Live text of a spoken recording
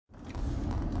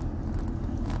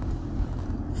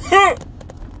Hey,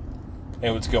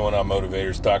 what's going on,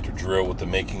 motivators? Dr. Drill with the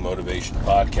Making Motivation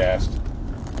podcast.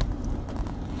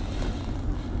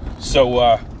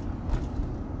 So,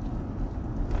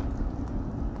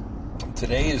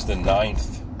 today is the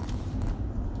 9th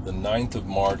of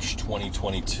March,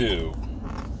 2022.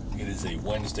 It is a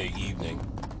Wednesday evening,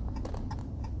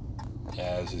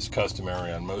 as is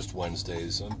customary on most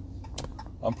Wednesdays.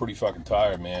 I'm pretty fucking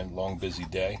tired, man. Long, busy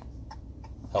day.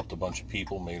 Helped a bunch of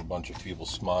people, made a bunch of people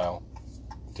smile.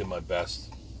 Did my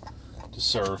best to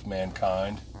serve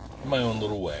mankind in my own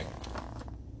little way.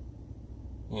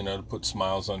 You know, to put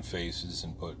smiles on faces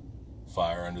and put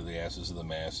fire under the asses of the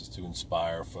masses, to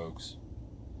inspire folks.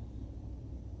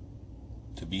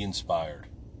 To be inspired.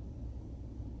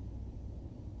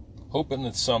 Hoping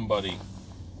that somebody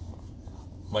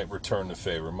might return the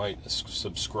favor, might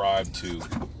subscribe to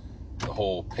the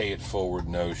whole pay it forward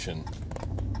notion.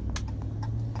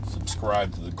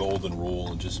 Subscribe to the golden rule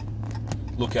and just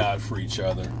look out for each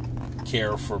other,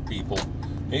 care for people,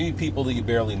 maybe people that you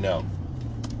barely know.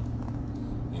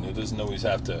 You know, it doesn't always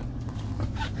have to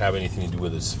have anything to do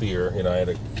with a sphere. You know, I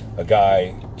had a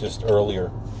guy just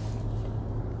earlier,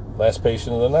 last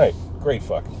patient of the night, great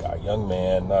fucking guy, young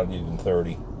man, not even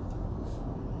 30.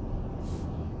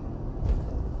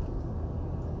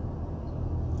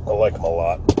 I like him a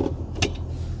lot.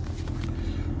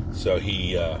 So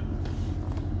he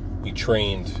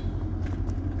trained.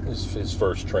 His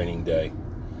first training day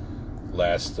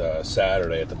last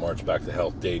Saturday at the March Back to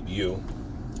Health debut.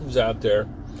 He was out there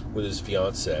with his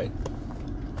fiance,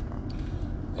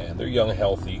 and they're young and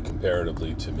healthy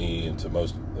comparatively to me and to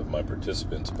most of my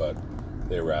participants, but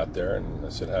they were out there, and I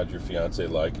said, "How'd your fiance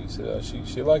like it?" He said,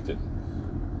 she liked it.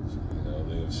 You know,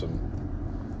 they have some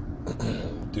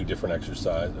do different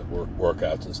exercise,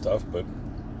 workouts and stuff, but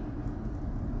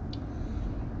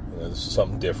you know, this is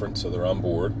something different, so they're on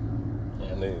board.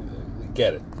 And they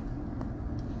get it.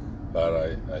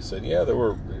 But I said, yeah, there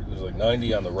was like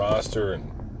 90 on the roster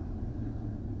and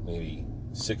maybe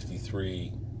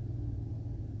 63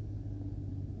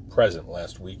 present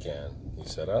last weekend. He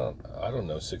said, I don't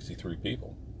know 63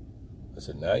 people. I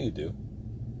said, now you do.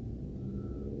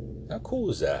 How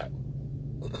cool is that?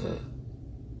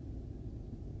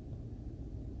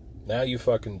 Now you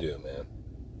fucking do, man.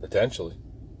 Potentially.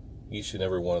 Each and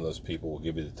every one of those people will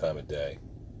give you the time of day.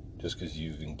 Just because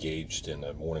you've engaged in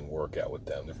a morning workout with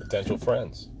them. They're potential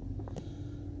friends.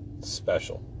 It's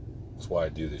special. That's why I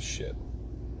do this shit.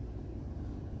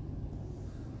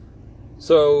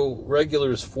 So,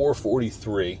 regular is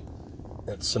 $4.43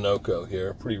 at Sunoco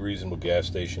here. Pretty reasonable gas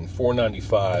station.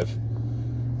 $4.95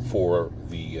 for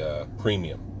the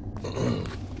premium.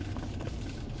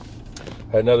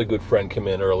 Had another good friend come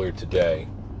in earlier today.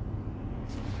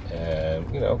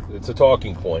 And, you know, it's a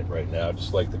talking point right now.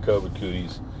 Just like the COVID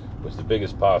cooties was the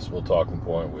biggest possible talking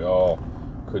point. We all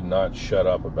could not shut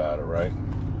up about it, right?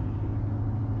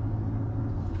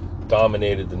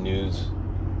 Dominated the news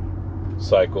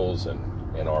cycles and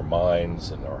our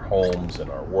minds and our homes and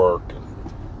our work and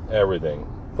everything.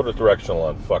 Put a directional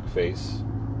on fuckface.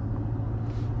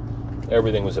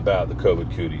 Everything was about the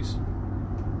COVID cooties.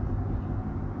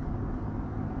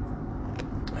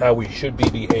 How we should be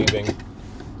behaving.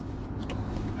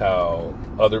 How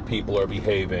other people are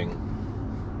behaving.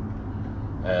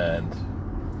 And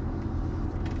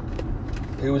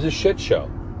it was a shit show.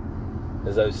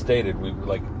 As I stated, we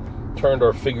turned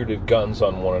our figurative guns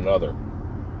on one another.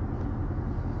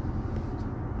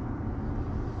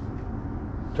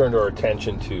 Turned our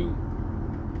attention to, you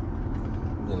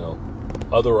know,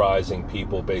 otherizing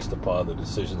people based upon the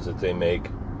decisions that they make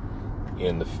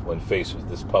when faced with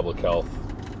this public health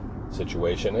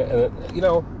situation. And you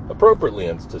know, appropriately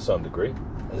and to some degree.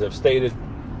 As I've stated,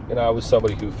 you know, I was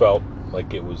somebody who felt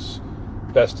like it was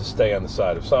best to stay on the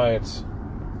side of science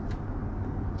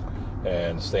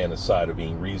and stay on the side of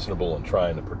being reasonable and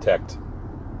trying to protect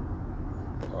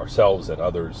ourselves and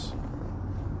others,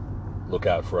 look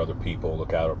out for other people,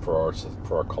 look out for our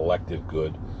collective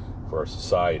good, for our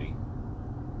society,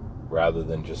 rather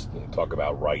than just, you know, talk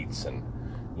about rights. And,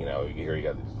 you know, you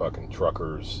got these fucking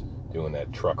truckers doing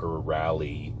that trucker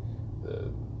rally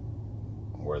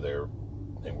where they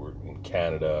were in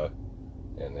Canada.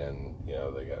 And then, you know,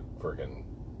 they got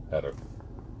had a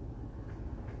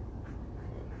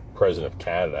president of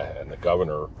Canada and the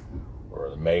governor or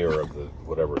the mayor of the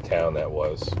whatever town that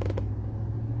was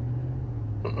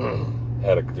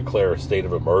had to declare a state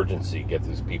of emergency, get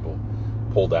these people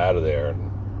pulled out of there and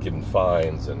given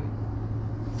fines and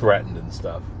threatened and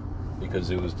stuff because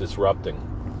it was disrupting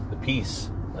the peace.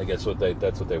 I guess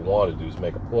that's what they want to do, is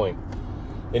make a point.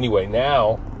 Anyway,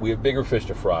 now we have bigger fish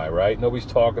to fry, right? Nobody's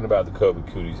talking about the COVID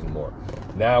cooties anymore.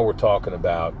 Now we're talking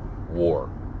about war.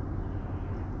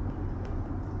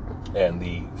 And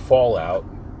the fallout,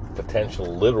 potential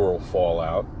literal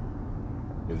fallout,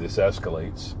 if this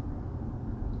escalates,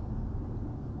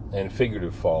 and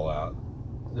figurative fallout,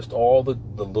 just all the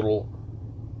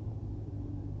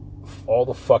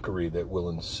fuckery that will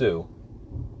ensue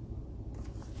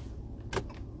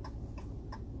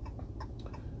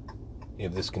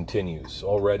if this continues.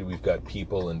 Already we've got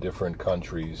people in different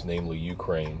countries, namely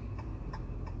Ukraine,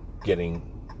 getting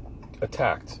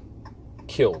attacked,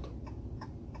 killed,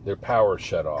 their power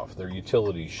shut off, their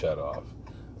utilities shut off,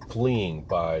 fleeing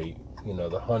by,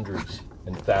 the hundreds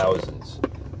and thousands.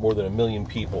 More than 1 million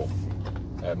people,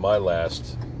 at my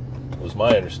last, was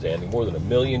my understanding, more than 1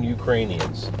 million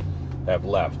Ukrainians have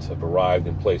arrived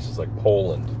in places like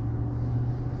Poland,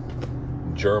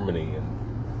 Germany,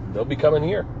 and they'll be coming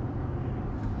here.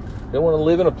 They don't want to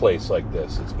live in a place like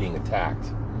this. It's being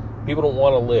attacked. People don't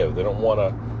want to live. They don't want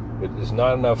to. It's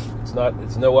not enough.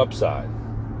 It's no upside.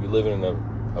 You live in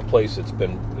a place it's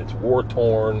war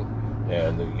torn,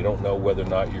 and you don't know whether or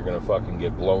not you're going to fucking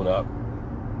get blown up.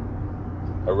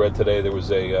 I read today there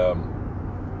was I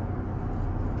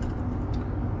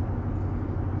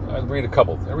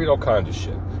read all kinds of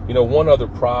shit. One other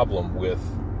problem with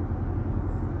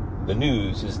the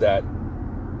news is that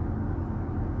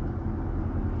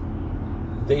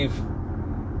they've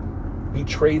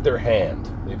betrayed their hand.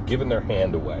 They've given their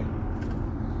hand away.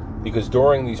 Because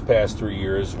during these past 3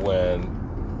 years, when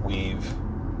we've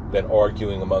been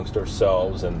arguing amongst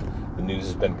ourselves and the news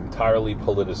has been entirely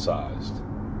politicized,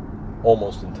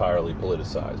 almost entirely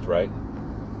politicized, right?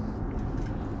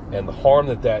 And the harm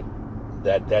that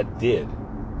did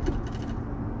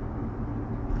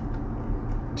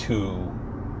to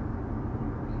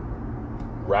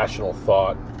rational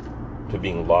thought, to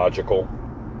being logical,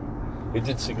 it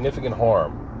did significant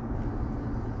harm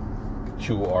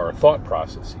to our thought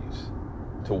processes,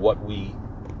 to what we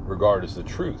regard as the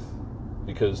truth.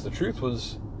 Because the truth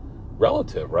was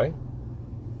relative, right?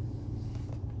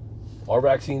 Are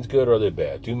vaccines good or are they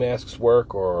bad? Do masks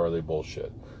work or are they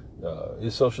bullshit?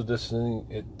 Is social distancing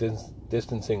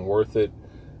worth it?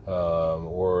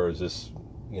 Or is this,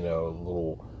 a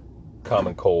little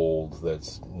common cold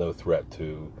that's no threat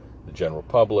to the general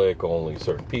public, only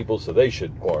certain people, so they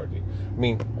should quarantine? I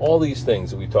mean, all these things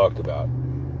that we talked about,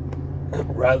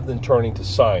 rather than turning to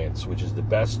science, which is the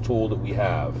best tool that we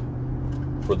have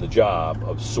for the job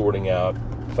of sorting out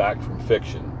fact from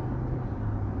fiction,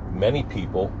 many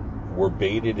people were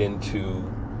baited into,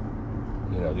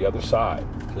 the other side,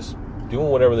 just doing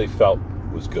whatever they felt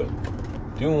was good,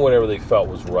 doing whatever they felt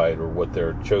was right, or what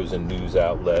their chosen news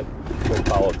outlet or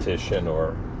politician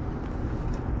or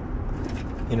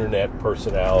internet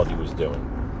personality was doing.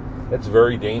 That's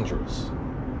very dangerous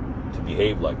to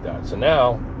behave like that. So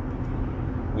now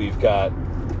we've got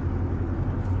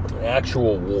an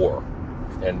actual war,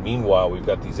 and meanwhile we've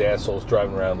got these assholes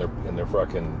driving around in their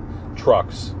fucking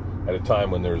trucks at a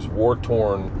time when there's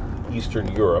war-torn Eastern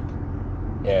Europe,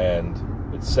 and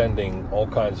it's sending all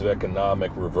kinds of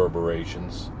economic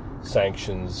reverberations,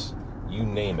 sanctions, you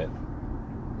name it,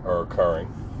 are occurring.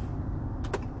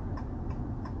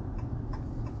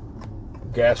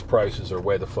 Gas prices are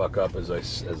way the fuck up, as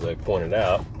I pointed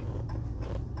out.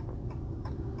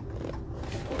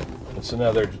 And so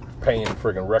now they're paying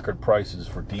friggin' record prices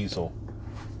for diesel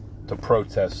to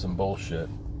protest some bullshit.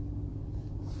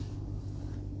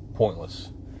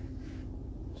 Pointless.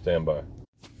 Stand by.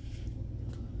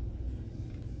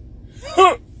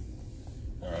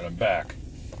 Alright, I'm back.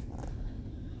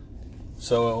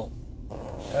 So,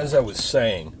 as I was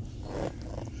saying,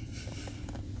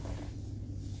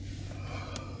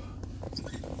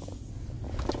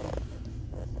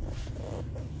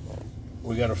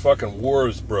 we got a fucking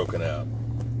wars broken out.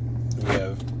 We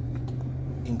have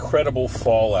incredible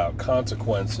fallout,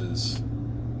 consequences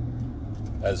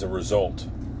as a result.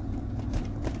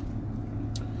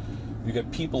 We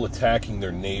got people attacking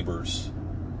their neighbors.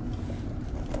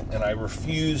 And I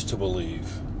refuse to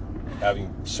believe,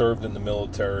 having served in the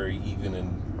military, even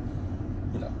in,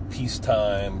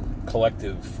 peacetime,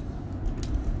 collective,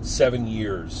 7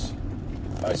 years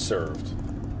I served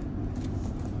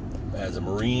as a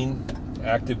Marine,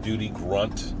 active duty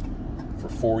grunt for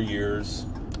 4 years,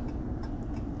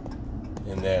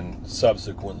 and then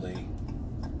subsequently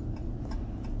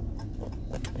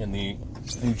in the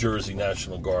New Jersey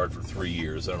National Guard for 3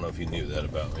 years. I don't know if you knew that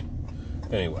about me.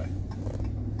 Anyway,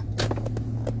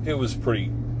 it was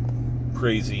pretty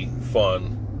crazy,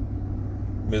 fun,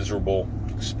 miserable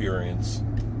experience.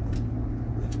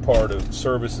 It's part of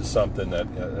service is something that,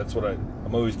 that's what I'm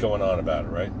I'm always going on about it,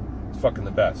 right? It's fucking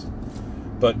the best.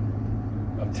 But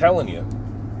I'm telling you,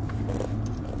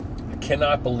 I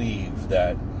cannot believe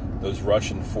that those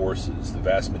Russian forces, the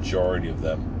vast majority of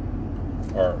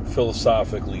them, are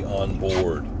philosophically on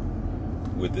board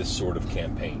with this sort of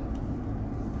campaign.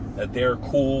 That they're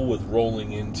cool with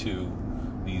rolling into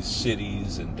these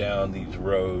cities and down these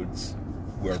roads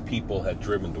where people had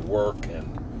driven to work,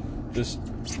 and just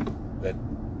that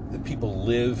the people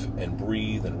live and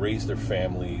breathe and raise their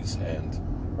families and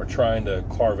are trying to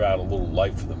carve out a little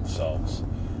life for themselves,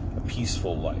 a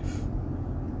peaceful life.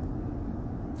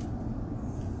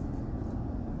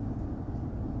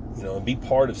 You know, and be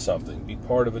part of something, be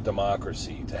part of a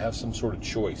democracy, to have some sort of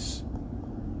choice.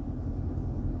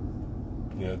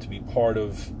 You know, to be part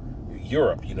of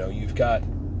Europe. You know, you've got,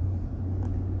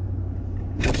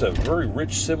 it's a very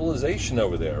rich civilization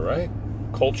over there, right?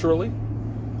 Culturally,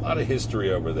 a lot of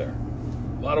history over there.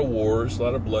 A lot of wars, a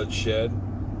lot of bloodshed,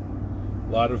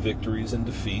 a lot of victories and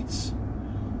defeats,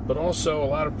 but also a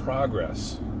lot of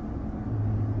progress.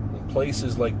 In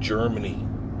places like Germany.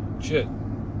 Shit.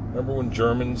 Remember when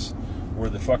Germans were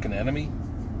the fucking enemy?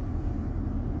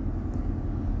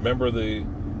 Remember the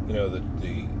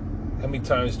how many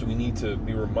times do we need to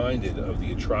be reminded of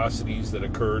the atrocities that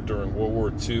occurred during World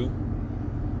War II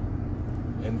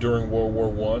and during World War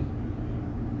I?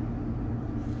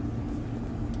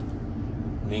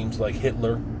 Names like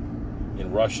Hitler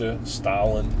in Russia,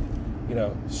 Stalin, you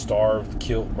know, starved,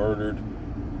 killed, murdered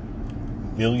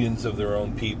millions of their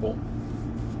own people,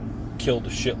 killed a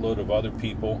shitload of other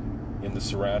people in the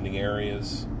surrounding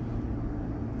areas,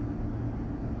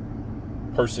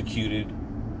 persecuted,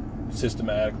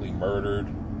 systematically murdered,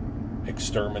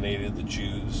 exterminated the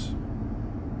Jews.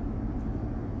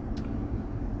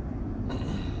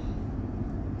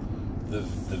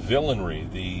 The villainy,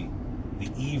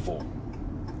 the evil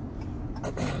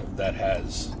that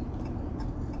has,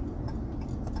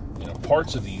 you know,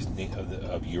 parts of these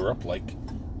of Europe, like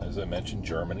as I mentioned,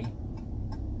 Germany,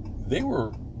 they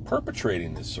were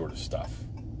perpetrating this sort of stuff.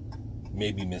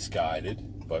 Maybe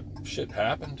misguided, but shit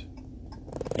happened.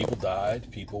 People died.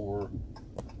 People were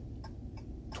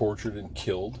tortured and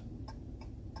killed.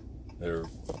 Their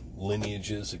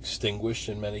lineages extinguished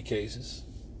in many cases.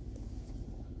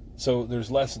 So there's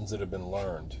lessons that have been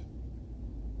learned.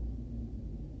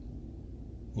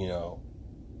 You know,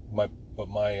 but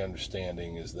my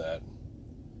understanding is that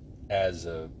as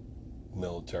a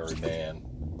military man,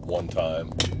 one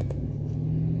time,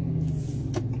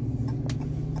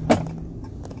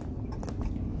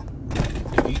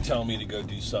 if you tell me to go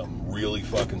do something really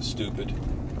fucking stupid,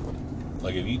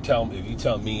 like if you tell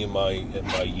me in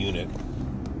my unit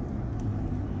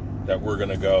that we're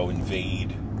gonna go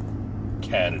invade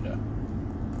Canada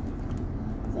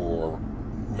or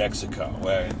Mexico,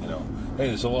 you know, hey,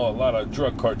 there's a lot of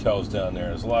drug cartels down there.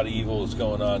 There's a lot of evil that's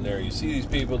going on there. You see these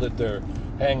people that they're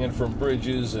hanging from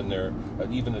bridges, and they're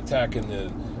even attacking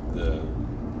the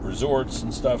resorts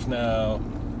and stuff now.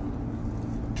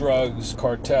 Drugs,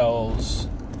 cartels,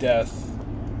 death.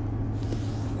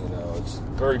 You know, it's a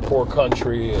very poor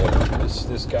country, and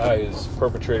this guy is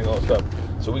perpetrating all this stuff.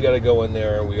 So we got to go in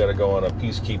there, and we got to go on a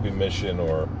peacekeeping mission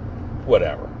or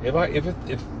whatever.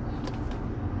 If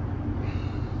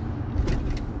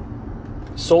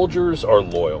soldiers are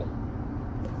loyal,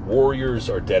 warriors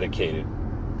are dedicated.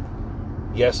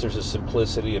 Yes, there's a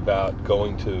simplicity about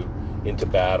going into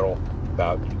battle,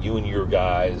 about you and your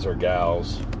guys or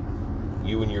gals,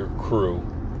 you and your crew.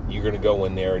 You're going to go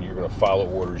in there and you're going to follow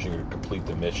orders. You're going to complete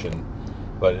the mission.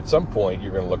 But at some point,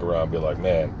 you're going to look around and be like,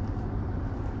 man,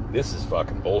 this is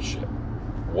fucking bullshit.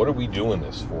 What are we doing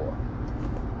this for?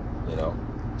 You know?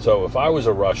 So if I was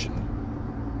a Russian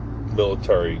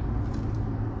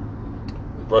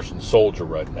soldier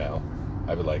right now,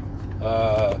 I'd be like,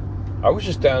 I was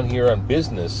just down here on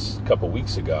business a couple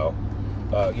weeks ago.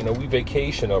 You know, we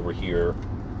vacation over here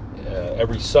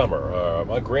every summer.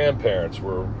 My grandparents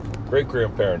were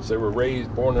great-grandparents. They were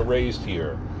born and raised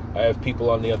here. I have people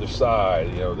on the other side.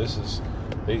 You know,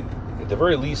 at the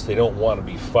very least, they don't want to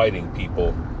be fighting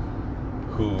people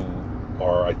who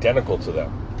are identical to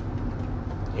them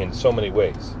in so many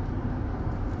ways.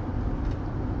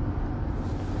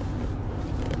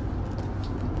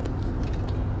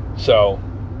 So,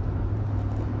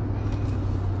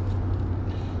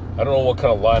 I don't know what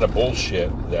kind of line of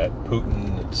bullshit that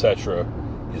Putin, etc.,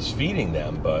 is feeding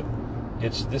them, but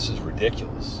this is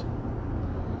ridiculous.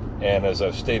 And as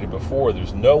I've stated before,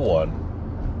 there's no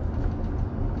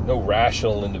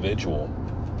rational individual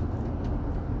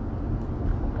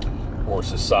or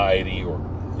society or,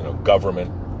 you know,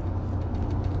 government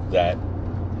that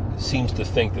seems to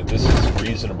think that this is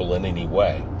reasonable in any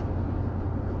way.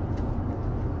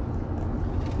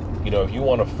 If you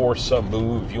want to force some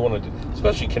move, if you want to do,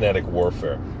 especially kinetic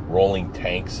warfare, rolling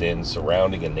tanks in,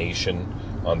 surrounding a nation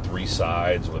on 3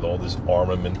 sides with all this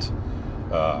armament,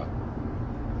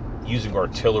 using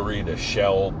artillery to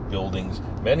shell buildings,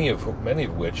 many of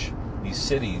which, these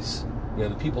cities, a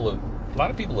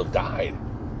lot of people have died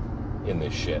in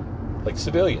this shit, like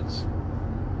civilians.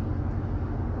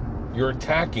 You're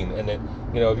attacking, and then,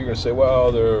 if you're going to say,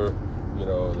 well, they're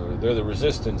the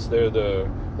resistance, they're the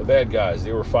bad guys,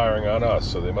 they were firing on us,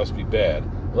 so they must be bad.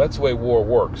 Well, that's the way war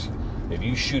works. If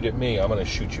you shoot at me, I'm going to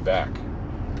shoot you back.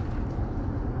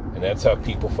 And that's how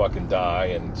people fucking die,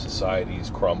 and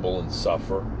societies crumble and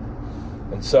suffer.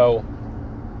 And so,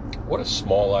 what a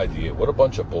small idea. What a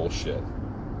bunch of bullshit.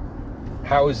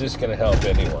 How is this going to help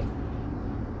anyone?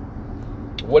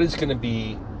 What is going to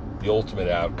be the ultimate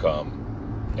outcome?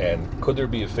 And could there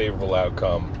be a favorable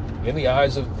outcome in the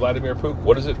eyes of Vladimir Putin?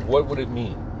 What would it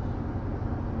mean?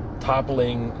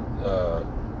 Toppling the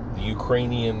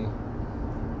Ukrainian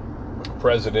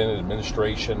president and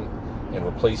administration and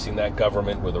replacing that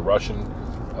government with a Russian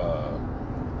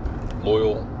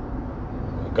loyal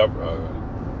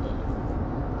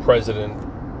president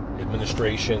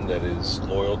administration that is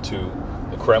loyal to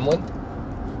the Kremlin?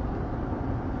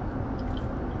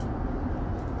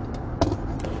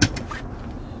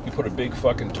 You put a big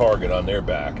fucking target on their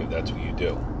back, and that's what you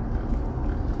do.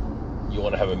 You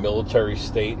want to have a military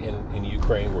state in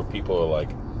Ukraine where people are like,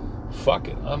 fuck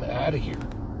it, I'm out of here.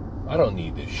 I don't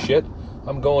need this shit.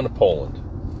 I'm going to Poland.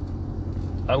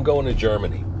 I'm going to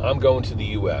Germany. I'm going to the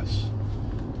U.S.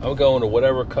 I'm going to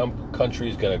whatever country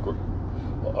is going to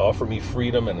offer me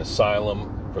freedom and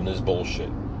asylum from this bullshit.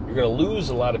 You're going to lose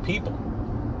a lot of people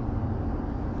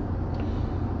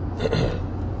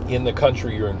in the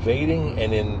country you're invading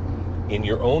and in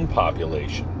your own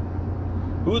population.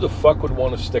 Who the fuck would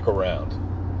want to stick around?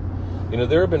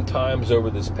 There have been times over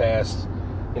this past,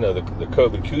 the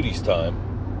COVID cooties time,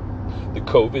 the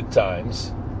COVID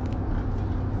times,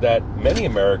 that many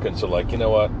Americans are like, you know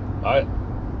what,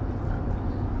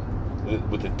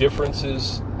 with the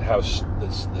differences,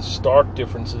 the stark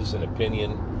differences in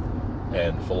opinion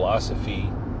and philosophy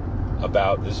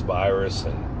about this virus,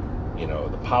 and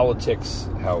the politics,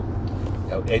 how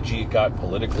edgy it got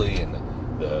politically, and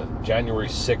the January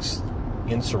 6th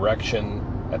insurrection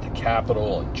at the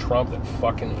Capitol, and Trump, that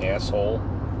fucking asshole.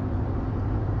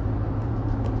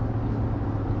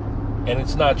 And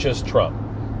it's not just Trump.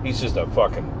 He's just a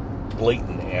fucking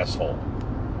blatant asshole.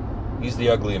 He's the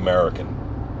ugly American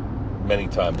many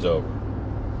times over.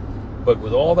 But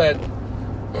with all that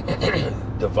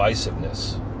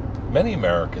divisiveness, many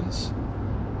Americans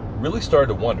really started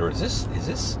to wonder, is this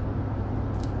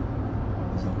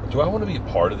do I want to be a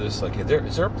part of this? Like,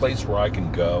 is there a place where I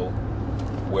can go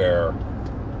where,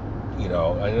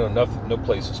 I know no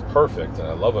place is perfect, and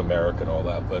I love America and all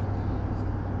that, but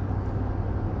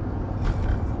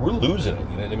we're losing it,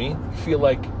 you know what I mean? You feel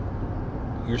like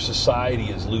your society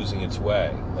is losing its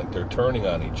way, like they're turning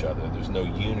on each other. There's no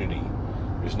unity.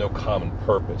 There's no common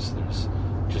purpose. There's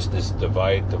just this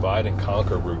divide and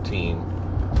conquer routine,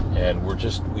 and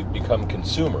we've become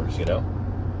consumers,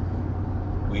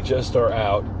 We just are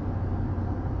out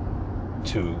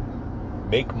to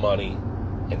make money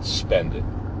and spend it.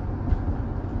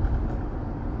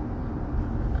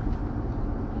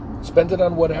 Spend it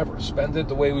on whatever. Spend it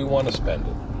the way we want to spend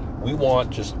it. We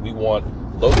want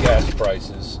low gas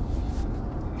prices,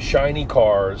 shiny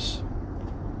cars,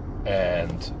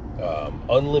 and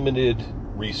unlimited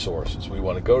resources. We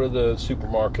want to go to the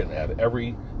supermarket and have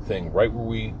everything right where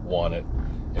we want it,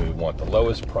 and we want the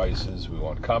lowest prices. We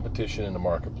want competition in the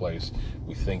marketplace.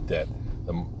 We think that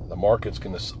the market's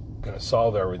going to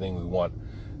solve everything. We want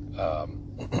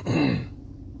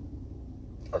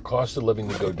our cost of living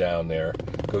to go down,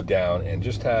 and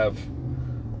just have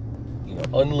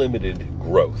unlimited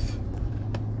growth.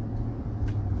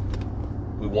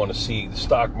 We want to see the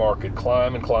stock market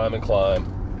climb and climb and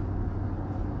climb.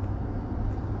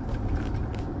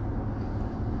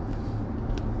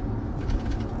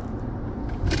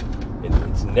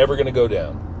 It's never going to go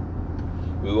down.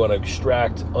 We want to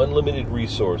extract unlimited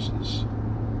resources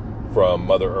from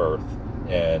Mother Earth,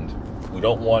 and we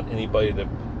don't want anybody to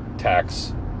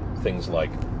tax things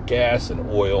like gas and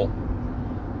oil,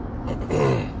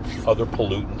 other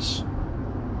pollutants.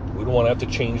 We don't want to have to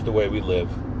change the way we live.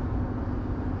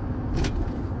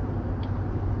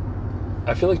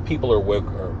 I feel like people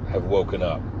have woken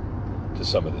up to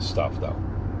some of this stuff, though.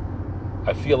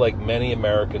 I feel like many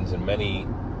Americans and many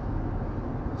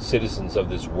citizens of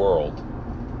this world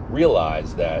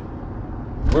realize that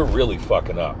we're really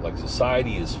fucking up. Like,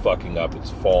 society is fucking up.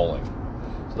 It's falling.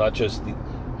 It's not just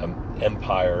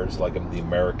empires like the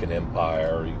American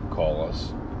empire, you can call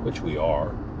us, which we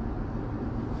are.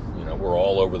 We're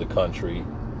all over the country,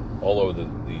 all over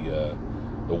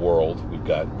the world. We've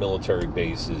got military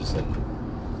bases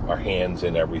and our hands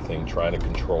in everything, trying to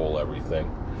control everything.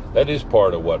 That is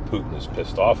part of what Putin is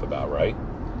pissed off about, right?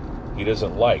 He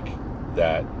doesn't like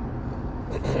that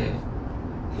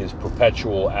his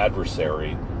perpetual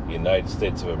adversary, the United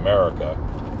States of America,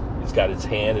 has got its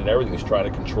hand in everything. He's trying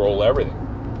to control everything.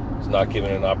 He's not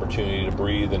given an opportunity to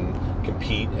breathe and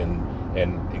compete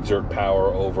and exert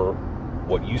power over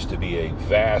what used to be a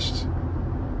vast,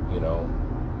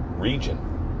 region,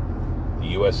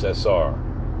 the USSR.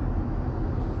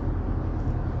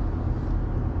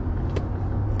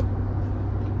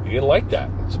 He didn't like that.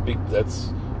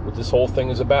 That's what this whole thing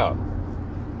is about.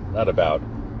 Not about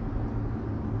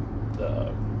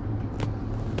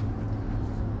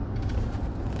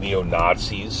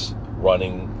neo-Nazis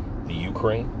running the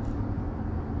Ukraine.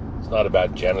 It's not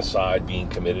about genocide being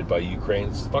committed by Ukraine.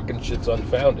 This fucking shit's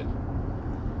unfounded.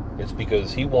 It's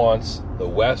because he wants the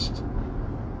West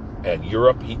and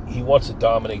Europe, he wants to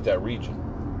dominate that region.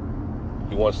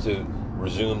 He wants to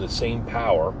resume the same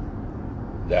power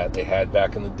that they had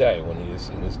back in the day when he was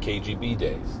in his KGB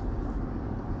days.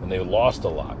 And they lost a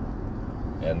lot.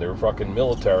 And their fucking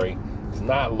military does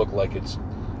not look like it's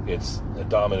a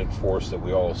dominant force that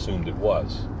we all assumed it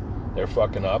was. They're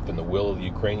fucking up, and the will of the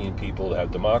Ukrainian people to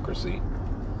have democracy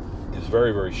is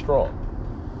very, very strong.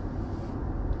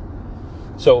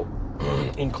 So,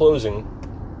 in closing,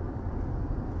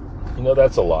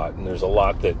 that's a lot, and there's a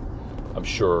lot that I'm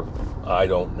sure I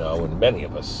don't know, and many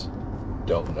of us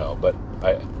don't know. But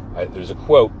there's a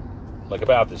quote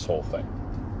about this whole thing.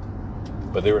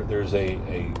 But there's a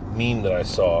meme that I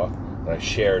saw and I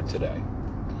shared today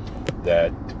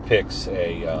that depicts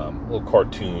a little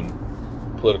cartoon,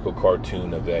 political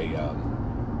cartoon of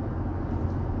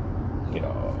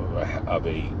of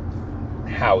a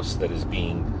house that is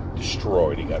being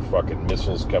destroyed. You got fucking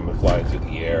missiles coming flying through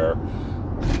the air,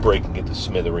 breaking into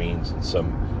smithereens, and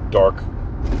some dark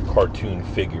cartoon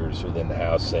figures within the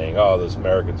house saying, "Oh, those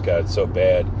Americans got it so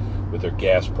bad with their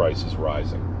gas prices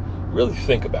rising." Really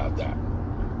think about that.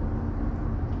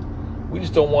 We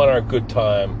just don't want our good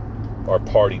time, our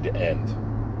party to end.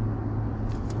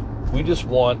 We just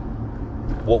want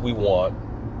what we want,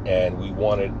 and we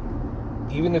want it,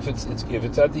 even if it's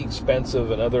at the expense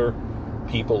of another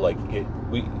people.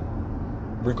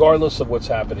 Regardless of what's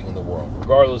happening in the world,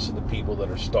 regardless of the people that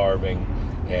are starving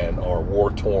and are war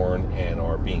torn and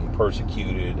are being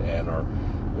persecuted and are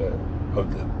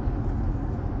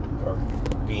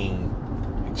being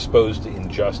exposed to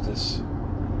injustice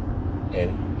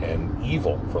and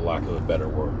evil, for lack of a better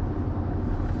word.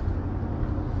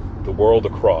 The world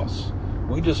across.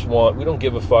 We don't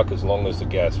give a fuck as long as the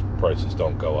gas prices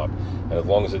don't go up, and as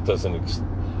long as it doesn't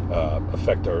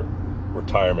affect our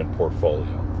retirement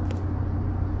portfolio.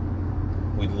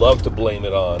 We'd love to blame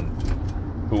it on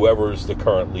whoever's the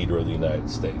current leader of the United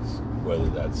States, whether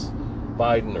that's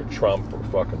Biden or Trump or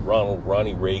fucking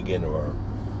Ronnie Reagan or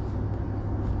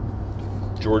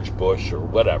George Bush or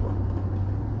whatever.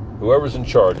 Whoever's in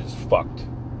charge is fucked.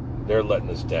 They're letting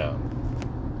us down.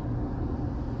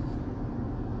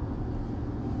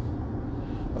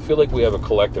 I feel like we have a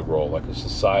collective role, like a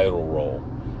societal role,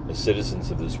 as citizens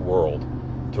of this world,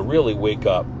 to really wake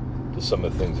up to some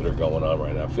of the things that are going on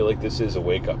right now. I feel like this is a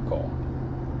wake-up call.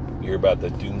 You hear about the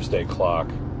doomsday clock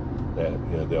that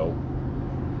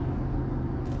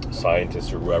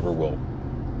scientists or whoever will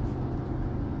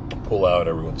pull out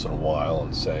every once in a while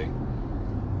and say,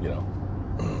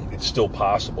 it's still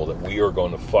possible that we are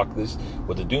going to fuck this.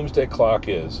 What the doomsday clock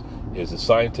is the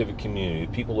scientific community,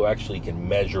 people who actually can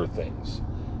measure things,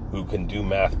 who can do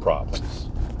math problems,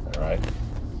 all right?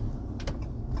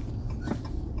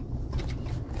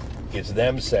 It's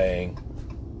them saying,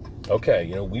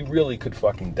 okay, we really could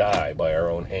fucking die by our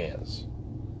own hands.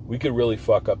 We could really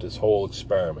fuck up this whole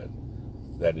experiment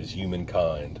that is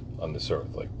humankind on this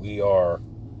earth. We've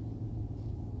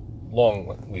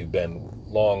been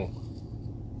long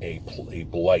a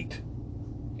blight,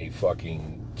 a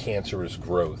fucking cancerous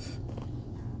growth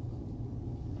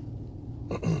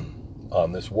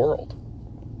on this world.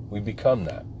 We become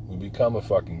that. We become a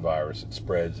fucking virus. It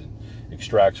spreads and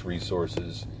extracts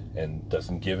resources and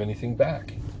doesn't give anything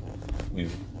back.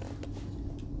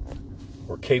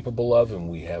 We're capable of, and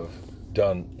we have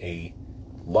done a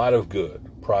lot of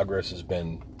good. Progress has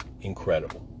been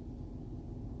incredible.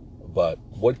 But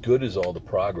what good is all the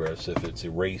progress if it's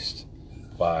erased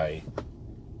by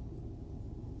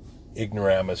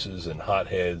ignoramuses and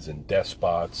hotheads and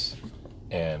despots,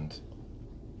 and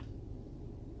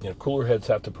cooler heads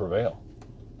have to prevail.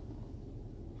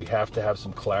 We have to have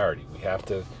some clarity. We have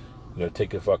to,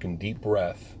 take a fucking deep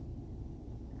breath.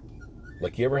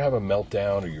 Like, you ever have a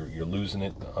meltdown, or you're losing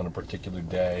it on a particular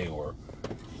day, or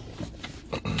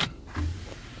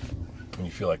and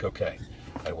you feel like, okay,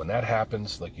 and when that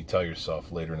happens, like, you tell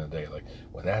yourself later in the day, like,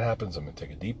 when that happens, I'm going to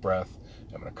take a deep breath,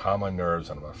 I'm going to calm my nerves,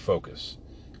 and I'm going to focus,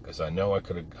 because I know I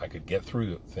could get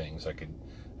through things. The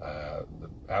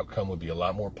outcome would be a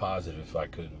lot more positive if I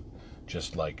could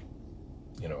just, like,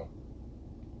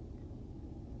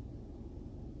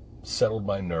 settled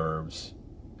my nerves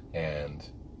and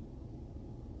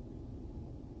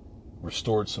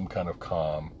restored some kind of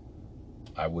calm.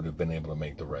 I would have been able to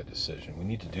make the right decision. We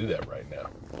need to do that right now.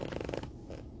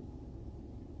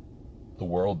 The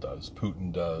world does.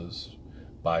 Putin does.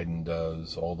 Biden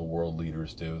does. All the world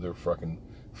leaders do. They're fucking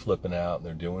flipping out, and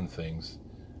they're doing things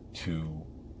to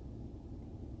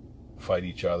fight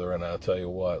each other. And I'll tell you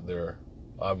what, they're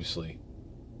obviously,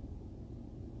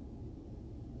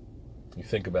 you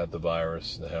think about the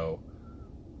virus and how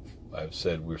I've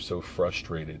said we're so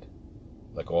frustrated,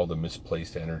 like all the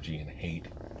misplaced energy and hate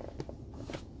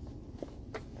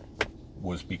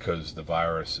was because the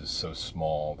virus is so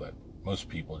small that most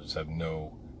people just have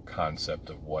no concept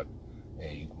of what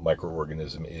a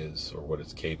microorganism is or what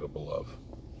it's capable of.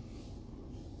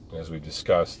 As we've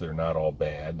discussed, they're not all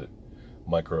bad.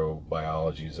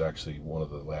 Microbiology is actually one of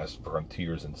the last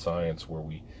frontiers in science where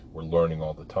we're learning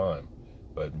all the time.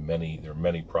 But there are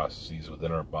many processes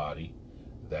within our body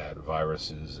that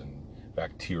viruses and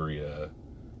bacteria,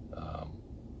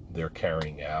 they're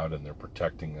carrying out, and they're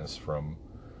protecting us from,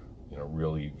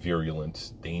 really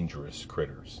virulent, dangerous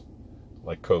critters,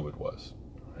 like COVID was,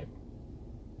 right?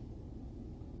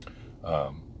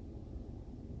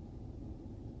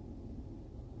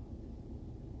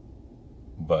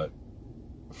 But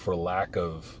for lack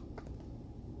of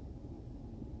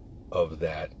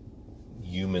that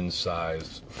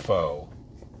human-sized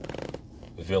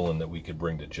villain that we could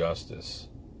bring to justice,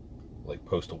 like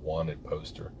post a wanted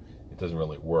poster, it doesn't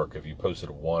really work. If you posted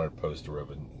a wanted poster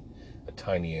of a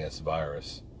tiny-ass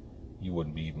virus, you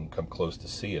wouldn't be even come close to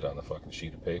see it on a fucking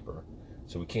sheet of paper.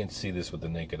 So we can't see this with the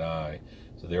naked eye.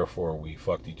 So therefore, we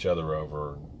fucked each other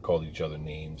over and called each other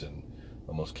names and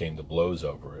almost came to blows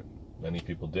over it. Many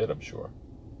people did, I'm sure.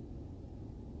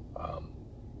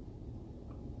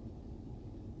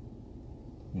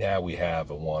 Now we have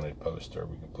a wanted poster.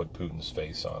 We can put Putin's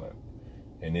face on it.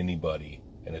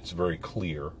 And it's very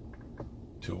clear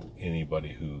to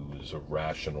anybody who's a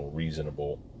rational,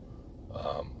 reasonable,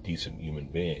 decent human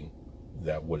being,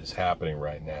 that what is happening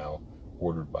right now,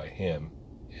 ordered by him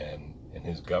and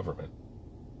his government,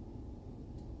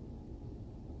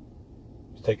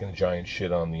 is taking a giant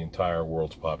shit on the entire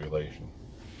world's population.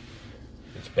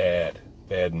 It's bad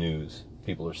news.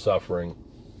 People are suffering,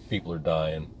 people are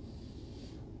dying.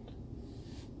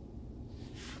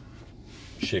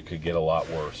 Shit could get a lot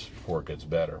worse before it gets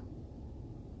better.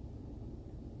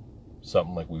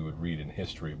 Something like we would read in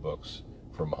history books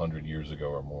from 100 years ago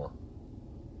or more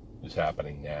is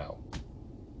happening now.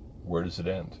 Where does it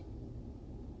end?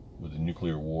 With a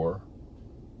nuclear war,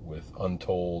 with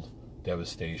untold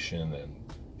devastation and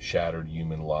shattered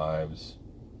human lives,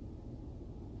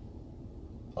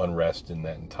 unrest in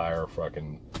that entire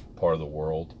fucking part of the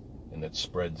world, and it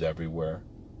spreads everywhere,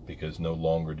 because no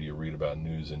longer do you read about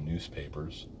news in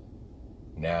newspapers.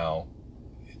 Now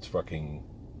it's fucking,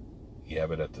 you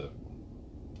have it at the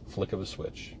flick of a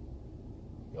switch.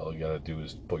 All you gotta do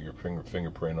is put your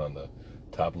fingerprint on the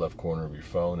top left corner of your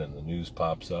phone, and the news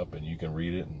pops up, and you can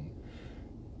read it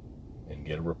and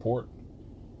get a report.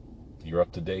 You're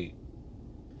up to date.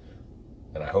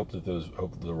 And I hope that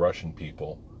the Russian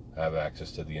people have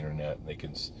access to the internet, and they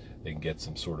can get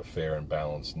some sort of fair and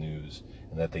balanced news,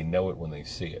 and that they know it when they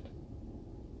see it,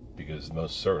 because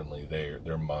most certainly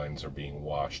their minds are being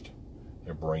washed,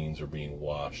 their brains are being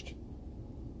washed,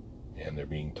 and they're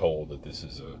being told that this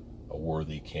is a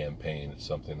worthy campaign. It's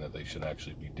something that they should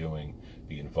actually be doing,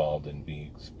 be involved in,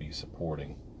 be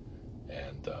supporting,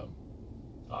 and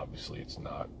obviously it's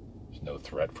not. There's no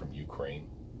threat from Ukraine.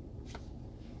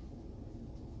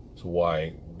 So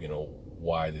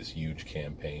why this huge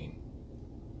campaign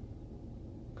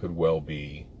could well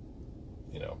be,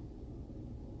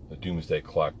 the doomsday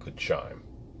clock could chime.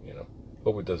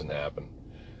 Hope it doesn't happen.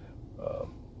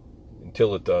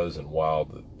 Until it does, and while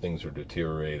the things are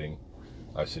deteriorating,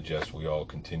 I suggest we all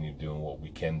continue doing what we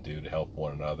can do to help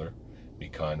one another, be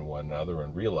kind to one another,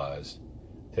 and realize,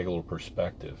 take a little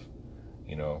perspective.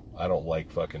 I don't like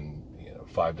fucking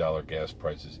 $5 gas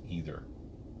prices either.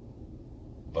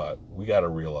 But we got to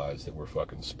realize that we're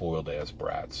fucking spoiled ass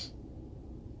brats,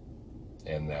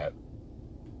 and that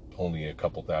only a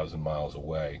couple thousand miles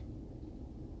away.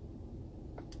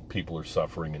 People are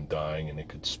suffering and dying, and it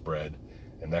could spread,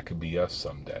 and that could be us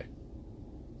someday.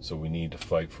 So we need to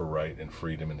fight for right and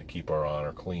freedom and to keep our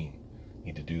honor clean.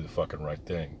 Need to do the fucking right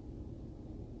thing.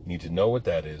 Need to know what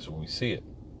that is when we see it.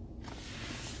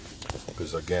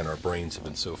 Because again, our brains have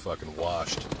been so fucking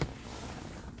washed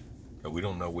that we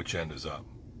don't know which end is up.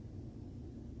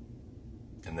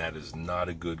 And that is not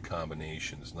a good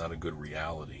combination. It's not a good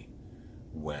reality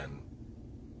when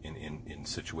in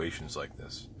situations like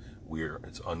this, where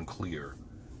it's unclear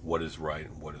what is right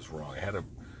and what is wrong. I had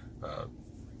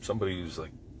somebody who's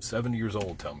like 70 years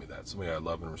old tell me that. Somebody I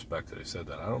love and respect. I said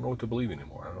that. I don't know what to believe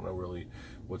anymore. I don't know really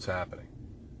what's happening.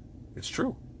 It's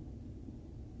true.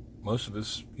 Most of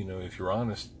us, if you're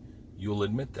honest, you'll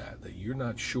admit that you're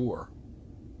not sure.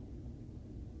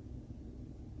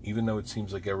 Even though it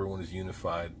seems like everyone is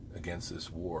unified against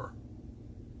this war,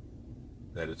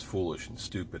 that it's foolish and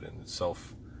stupid and it's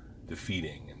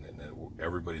self-defeating, and that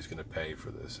everybody's going to pay for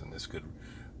this, and this could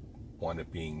wind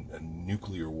up being a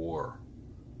nuclear war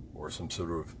or some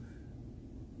sort of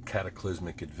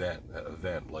cataclysmic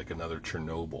event like another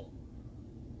Chernobyl.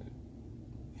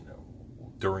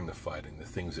 During the fighting, the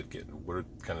things that what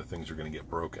kind of things are going to get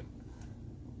broken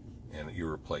and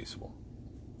irreplaceable?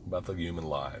 About the human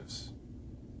lives?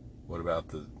 What about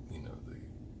the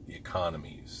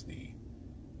economies, the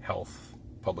health,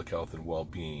 public health and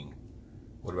well-being?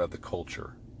 What about the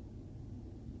culture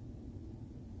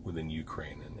within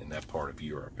Ukraine and that part of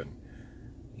Europe? And,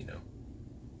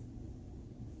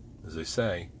 as they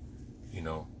say,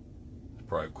 there's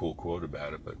probably a cool quote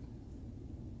about it, but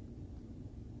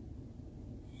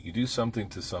you do something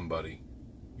to somebody,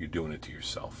 you're doing it to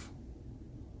yourself.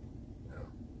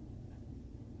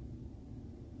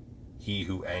 He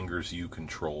who angers you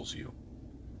controls you.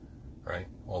 Right?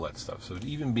 All that stuff. So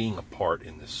even being a part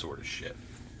in this sort of shit,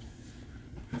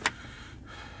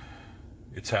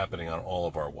 it's happening on all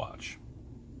of our watch.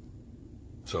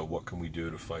 So what can we do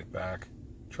to fight back?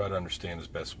 Try to understand as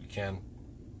best we can.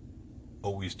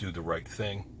 Always do the right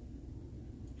thing.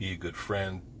 Be a good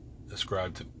friend.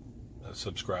 Subscribe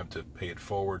to Pay It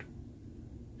Forward.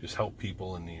 Just help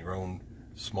people in your own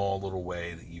small little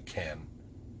way that you can.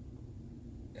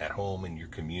 At home, in your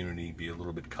community, be a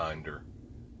little bit kinder.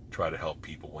 Try to help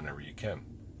people whenever you can.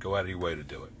 Go out of your way to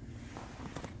do it.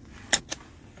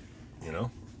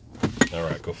 All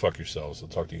right, go fuck yourselves. I'll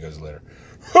talk to you guys later.